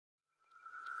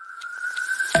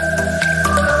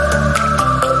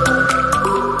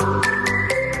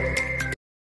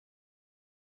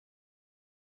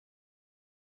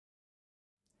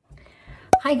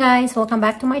Hi guys, welcome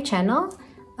back to my channel.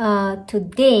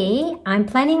 Today I'm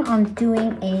planning on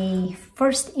doing a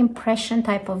first impression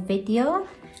type of video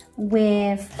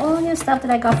with all new stuff that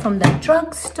I got from the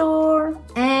drugstore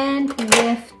and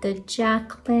with the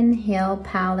Jaclyn Hill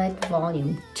Palette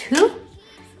Volume 2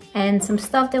 and some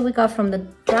stuff that we got from the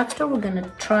drugstore. We're gonna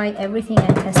try everything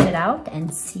and test it out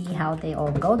and see how they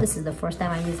all go. This is the first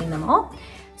time I'm using them all.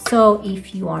 So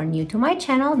if you are new to my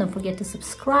channel, don't forget to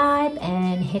subscribe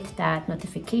and hit that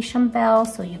notification bell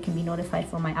so you can be notified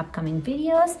for my upcoming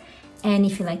videos. And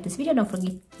if you like this video,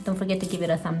 don't forget to give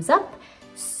it a thumbs up.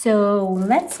 So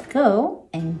let's go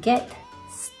and get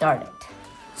started.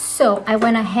 So I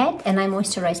went ahead and I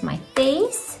moisturized my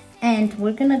face, and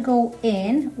we're gonna go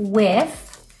in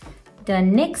with the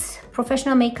NYX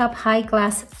Professional Makeup High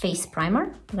Glass Face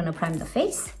Primer. I'm gonna prime the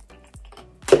face.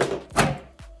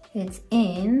 It's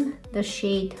in the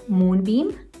shade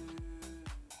Moonbeam.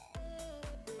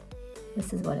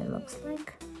 This is what it looks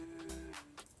like.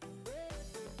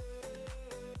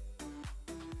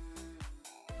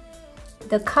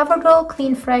 The COVERGIRL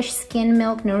Clean Fresh Skin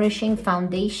Milk Nourishing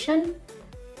Foundation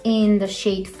in the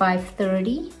shade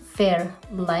 530 Fair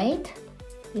Light.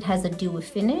 It has a dewy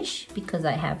finish because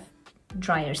I have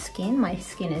drier skin. My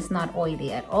skin is not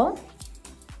oily at all.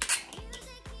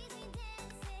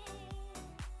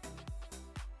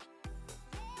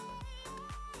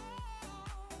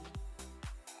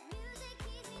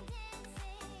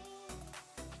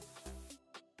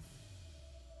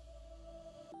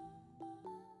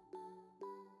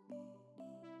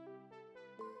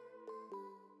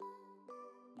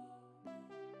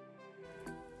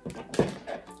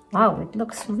 Wow, it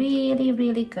looks really,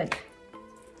 really good.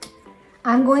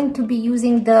 I'm going to be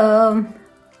using the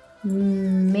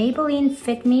Maybelline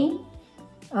Fit Me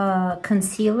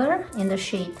concealer in the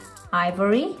shade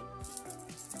Ivory.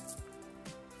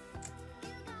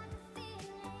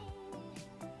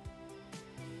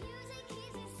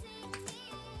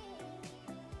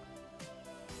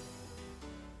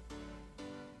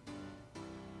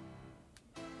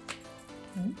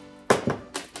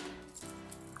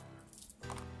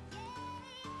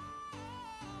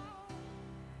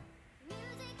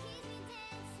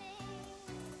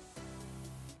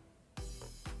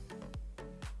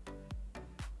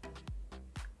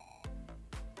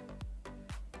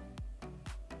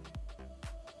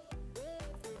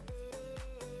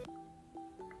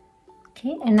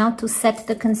 Okay, and now to set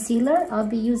the concealer, I'll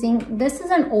be using, this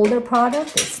is an older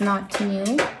product, it's not new.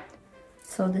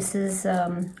 So this is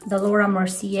the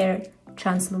MERCIER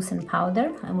Translucen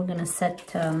powder, and we're gonna set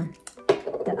the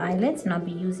eyelids, and I'll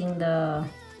be using the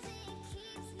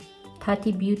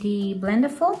TATI Beauty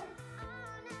Blendiful.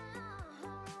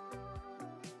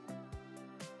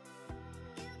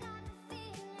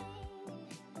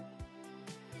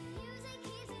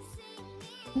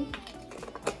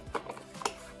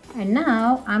 And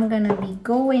now I'm gonna be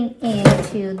going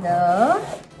into the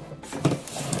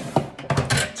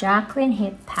Jaclyn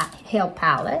Hill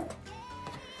palette.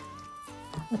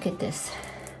 Look at this.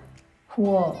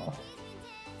 Whoa.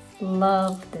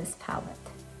 Love this palette.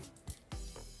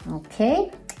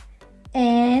 Okay.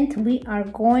 And we are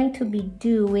going to be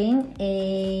doing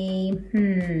a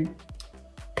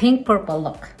pink purple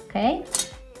look. Okay.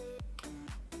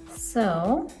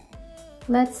 So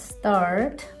let's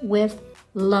start with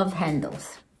Love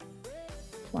Handles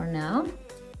for now,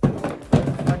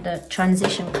 for the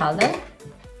transition color.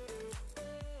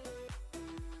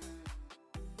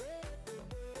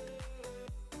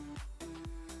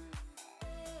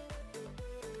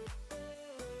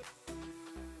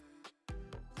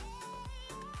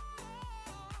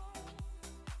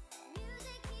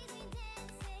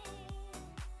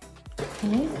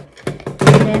 Okay,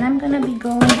 and then I'm gonna be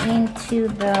going into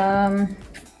the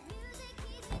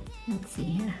let's see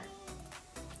here,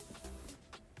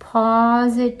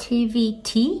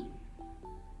 Positivity.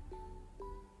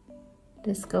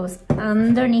 This goes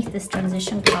underneath this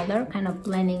transition color, kind of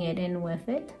blending it in with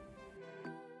it.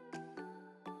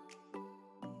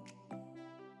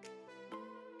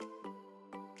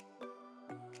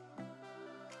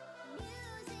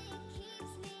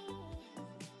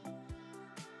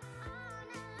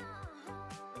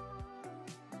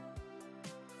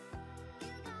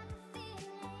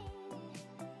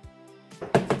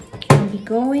 Be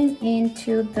going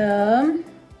into the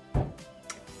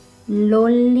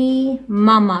Lolly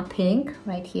Mama pink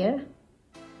right here.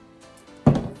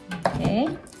 Okay,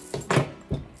 I'm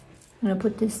gonna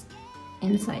put this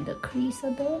inside the crease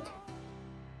a bit.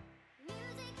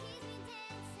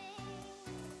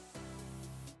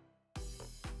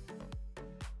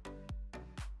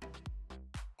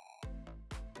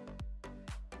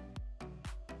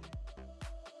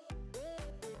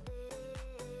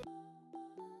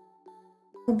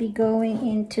 We'll be going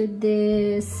into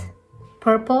this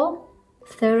purple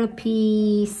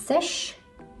Therapy Sesh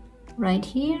right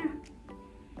here.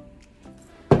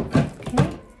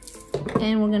 Okay,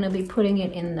 and we're gonna be putting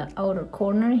it in the outer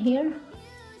corner here.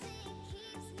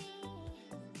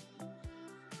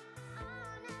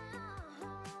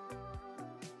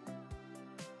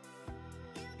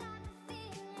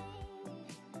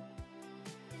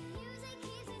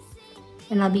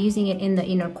 And I'll be using it in the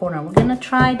inner corner. We're gonna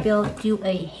try do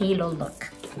a halo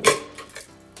look.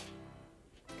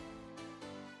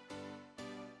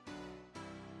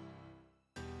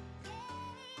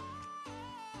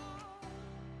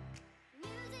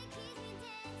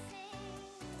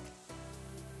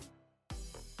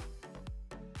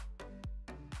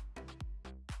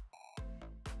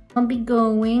 I'll be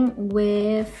going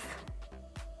with,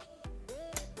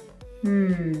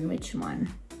 which one?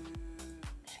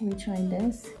 Should we try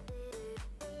this?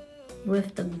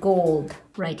 With the gold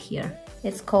right here.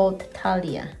 It's called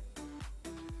Talia.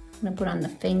 I'm gonna put on the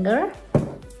finger.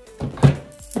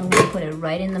 I'm gonna put it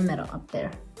right in the middle up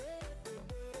there.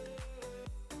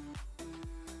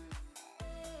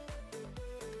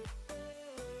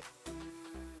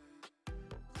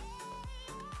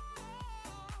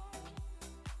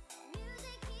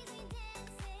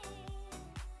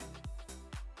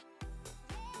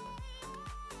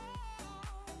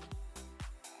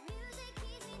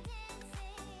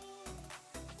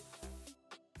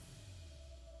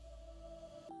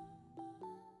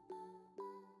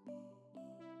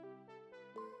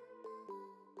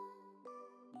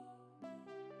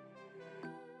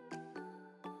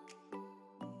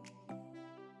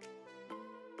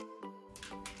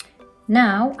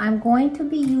 Now I'm going to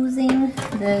be using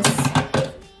this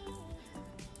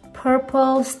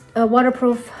purple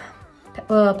waterproof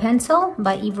pencil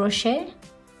by Yves Rocher.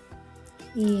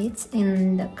 It's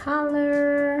in the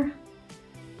color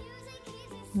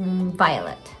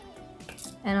violet,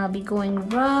 and I'll be going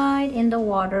right in the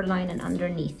waterline and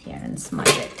underneath here and smudge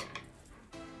it.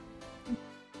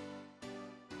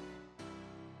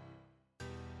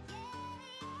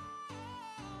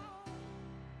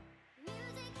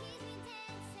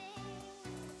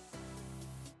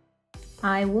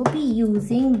 I will be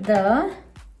using the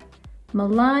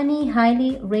MILANI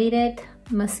Highly Rated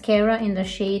Mascara in the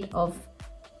shade of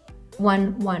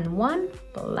 111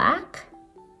 Black.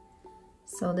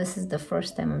 So this is the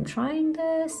first time I'm trying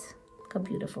this. Look how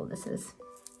beautiful this is.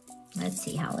 Let's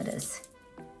see how it is.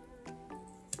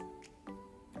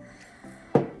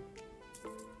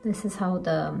 This is how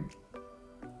the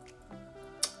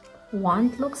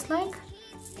wand looks like.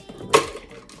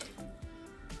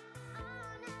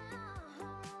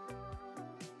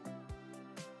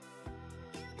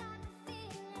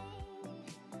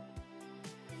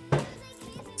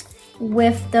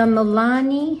 With the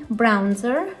MILANI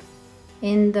bronzer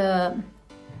in the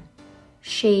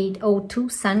shade 02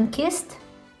 Sunkissed.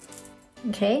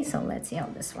 Okay, so let's see how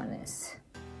this one is.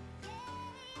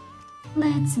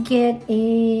 Let's get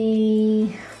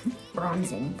a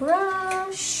bronzing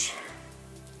brush.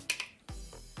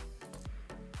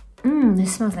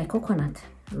 This smells like coconut.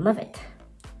 Love it.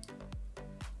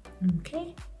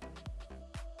 Okay.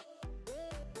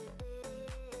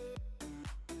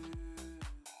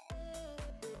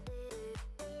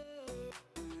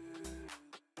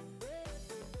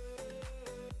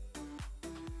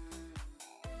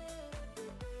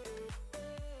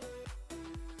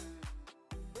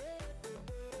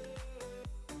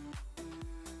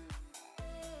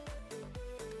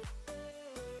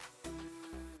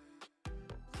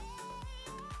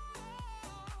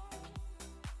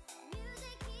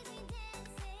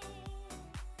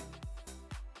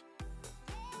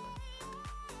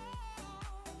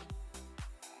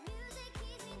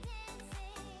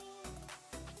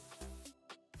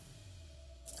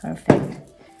 Perfect.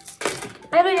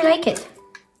 I really like it.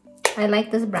 I like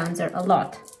this bronzer a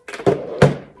lot.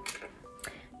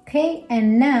 Okay,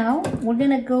 and now we're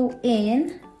gonna go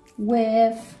in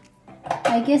with,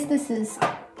 I guess this is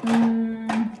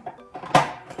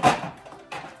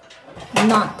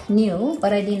not new,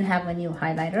 but I didn't have a new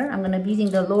highlighter. I'm gonna be using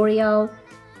the L'Oreal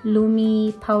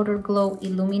Lumi Powder Glow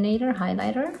Illuminator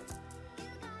highlighter.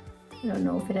 I don't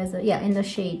know if it has a, yeah, in the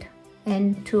shade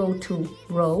N202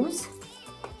 Rose.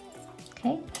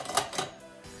 Okay,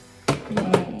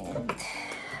 and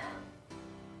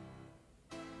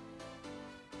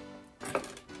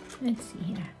let's see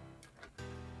here.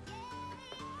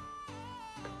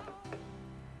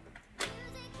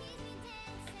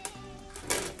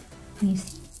 You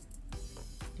see,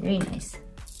 very nice.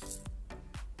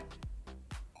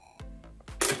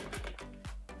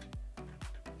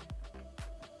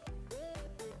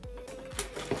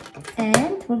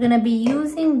 And we're gonna be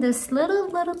using this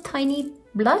little tiny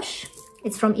blush.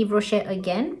 It's from Yves Rocher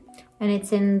again, and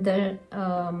it's in the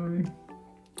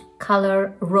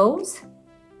color Rose.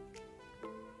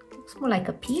 Looks more like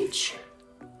a peach.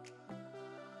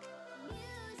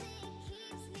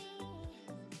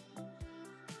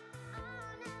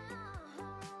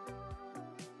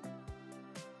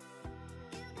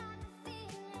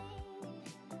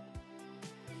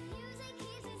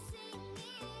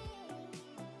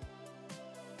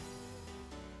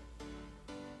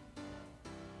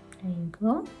 There you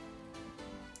go.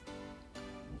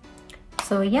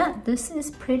 So yeah, this is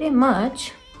pretty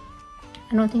much,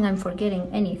 I don't think I'm forgetting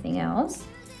anything else.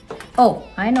 Oh,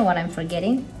 I know what I'm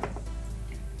forgetting.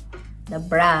 The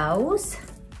brows.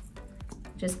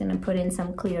 Just gonna put in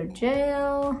some clear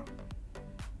gel.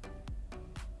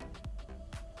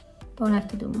 Don't have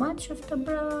to do much of the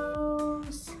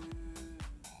brows.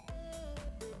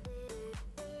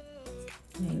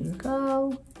 There you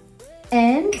go.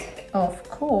 And of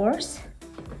course,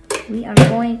 we are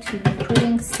going to be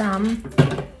putting some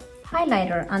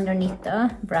highlighter underneath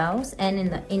the brows and in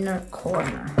the inner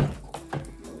corner.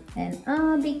 And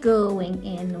I'll be going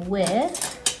in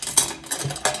with,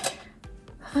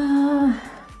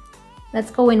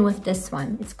 let's go in with this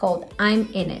one. It's called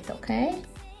I'm In It, okay?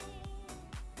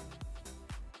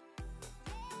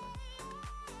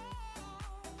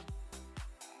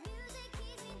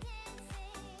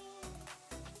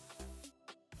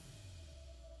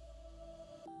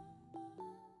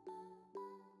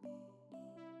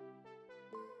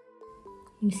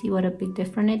 You see what a big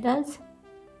difference it does?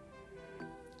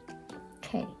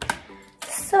 Okay,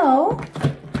 so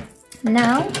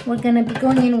now we're gonna be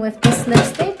going in with this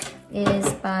lipstick. It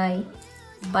is by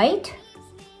Bite,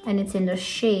 and it's in the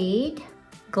shade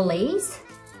Glace.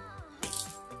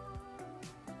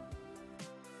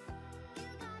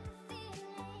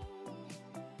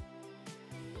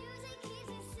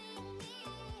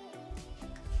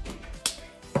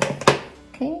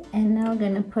 Okay, and now we're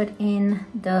gonna put in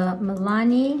the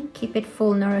MILANI Keep It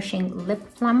Full Nourishing Lip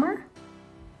Plumber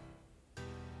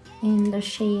in the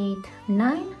shade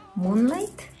 9,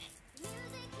 Moonlight.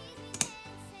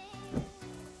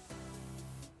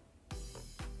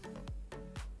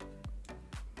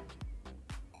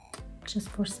 Just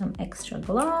for some extra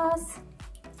gloss.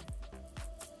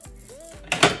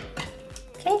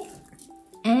 Okay,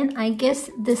 and I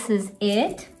guess this is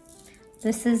it.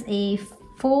 This is a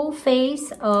full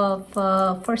face of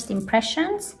first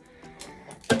impressions.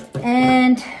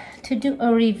 And to do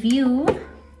a review,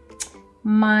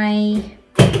 my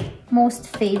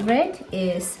most favorite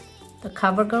is the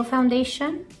COVERGIRL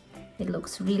foundation. It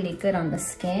looks really good on the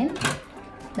skin.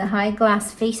 The High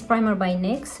Glass Face Primer by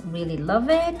NYX, really love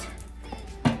it.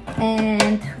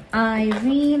 And I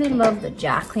really love the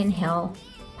Jaclyn Hill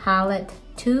palette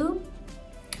too.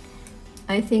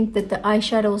 I think that the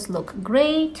eyeshadows look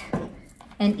great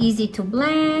and easy to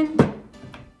blend.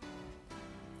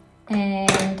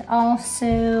 And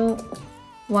also,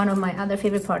 one of my other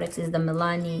favorite products is the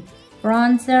MILANI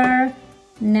bronzer.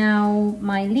 Now,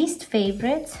 my least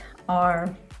favorites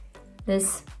are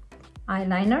this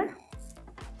eyeliner,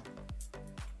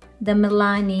 the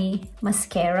MILANI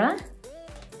mascara,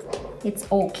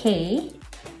 it's okay,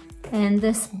 and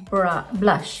this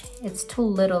blush, it's too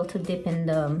little to dip in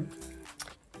the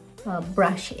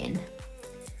brush in.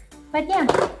 But yeah,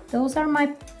 those are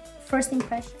my first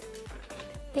impressions.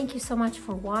 Thank you so much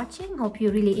for watching. Hope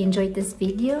you really enjoyed this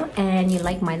video and you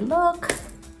like my look.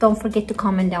 Don't forget to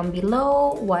comment down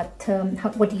below what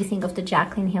do you think of the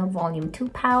Jaclyn Hill Vol II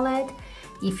palette.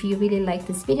 If you really like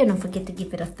this video, don't forget to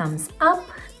give it a thumbs up,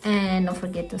 and don't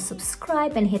forget to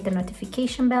subscribe and hit the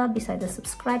notification bell beside the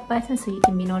subscribe button so you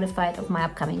can be notified of my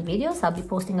upcoming videos. I'll be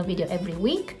posting a video every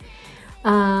week.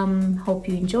 Hope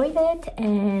you enjoyed it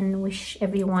and wish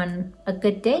everyone a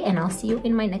good day, and I'll see you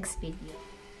in my next video.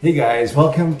 Hey guys,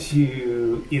 welcome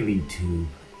to ILITube.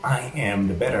 I am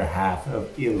the better half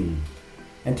of ILI,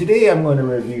 and today I'm going to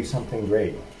review something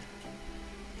great.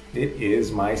 It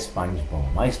is my sponge ball.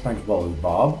 My sponge ball is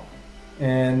Bob,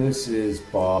 and this is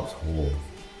Bob's hole.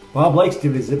 Bob likes to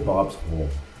visit Bob's hole.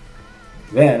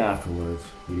 Then afterwards,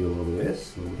 we do a little bit of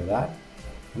this, a little bit of that,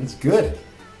 and it's good.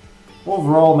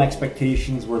 Overall, my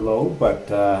expectations were low, but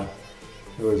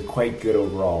it was quite good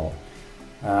overall.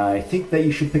 I think that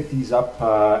you should pick these up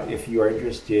if you are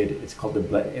interested. It's called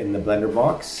in the blender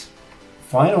box.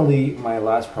 Finally, my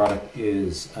last product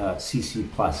is CC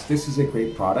Plus. This is a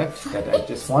great product that I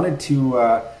just wanted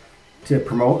to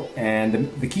promote, and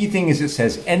the key thing is it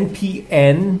says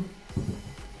NPN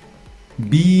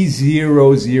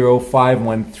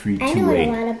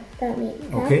B00511328. about me.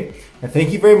 Okay. And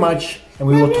thank you very much. And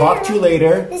we will talk to you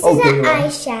later. This is an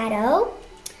eyeshadow.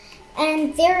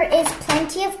 And there is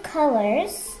plenty of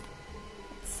colors.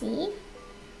 Let's see.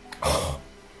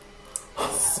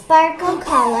 Sparkle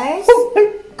colors. Oh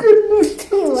my goodness.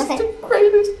 This is the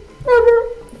greatest ever.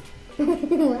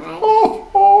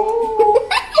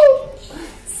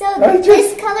 So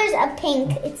this color's a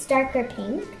pink. It's darker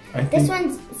pink. This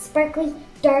one's sparkly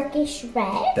darkish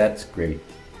red. That's great.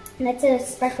 And that's a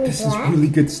sparkly black. This is really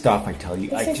good stuff, I tell you.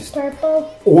 This I is just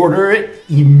purple. order it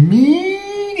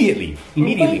immediately.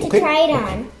 Immediately. I'm going to try it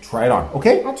on. Try it on.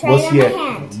 Okay? I'll try it on my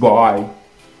hand. Bye.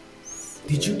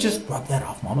 Did you just rub that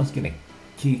off? Mama's gonna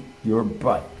kick your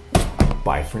butt.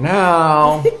 Bye for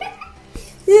now.